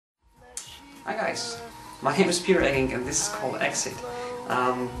Hi guys, my name is Peter Egging and this is called Exit.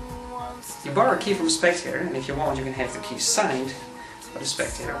 You borrow a key from a spectator, and if you want you can have the key signed by the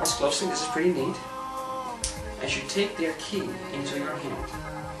spectator. Watch closely, this is pretty neat. As you take their key into your hand,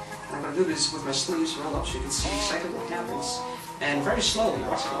 and I'm going to do this with my sleeves rolled up so you can see exactly what happens. And very slowly,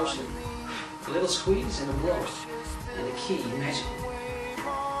 watch closely. A little squeeze and a blow, and the key magically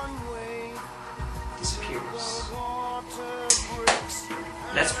disappears.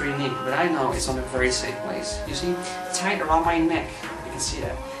 That's pretty neat, but I know it's on a very safe place. You see, tied around my neck, you can see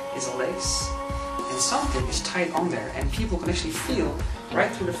that, is a lace. And something is tied on there, and people can actually feel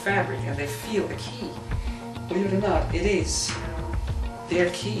right through the fabric, and they feel the key. Believe it or not, it is their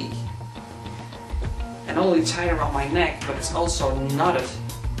key. And not only tied around my neck, but it's also knotted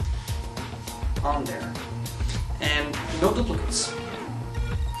on there. And no duplicates.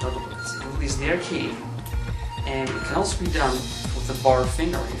 No duplicates. It really is their key. And it can also be done with the bar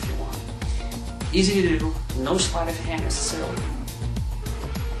finger if you want. Easy to do, no sleight of hand necessarily.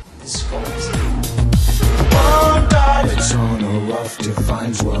 This is called It's on or off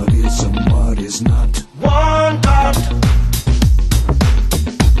defines what is and what is not.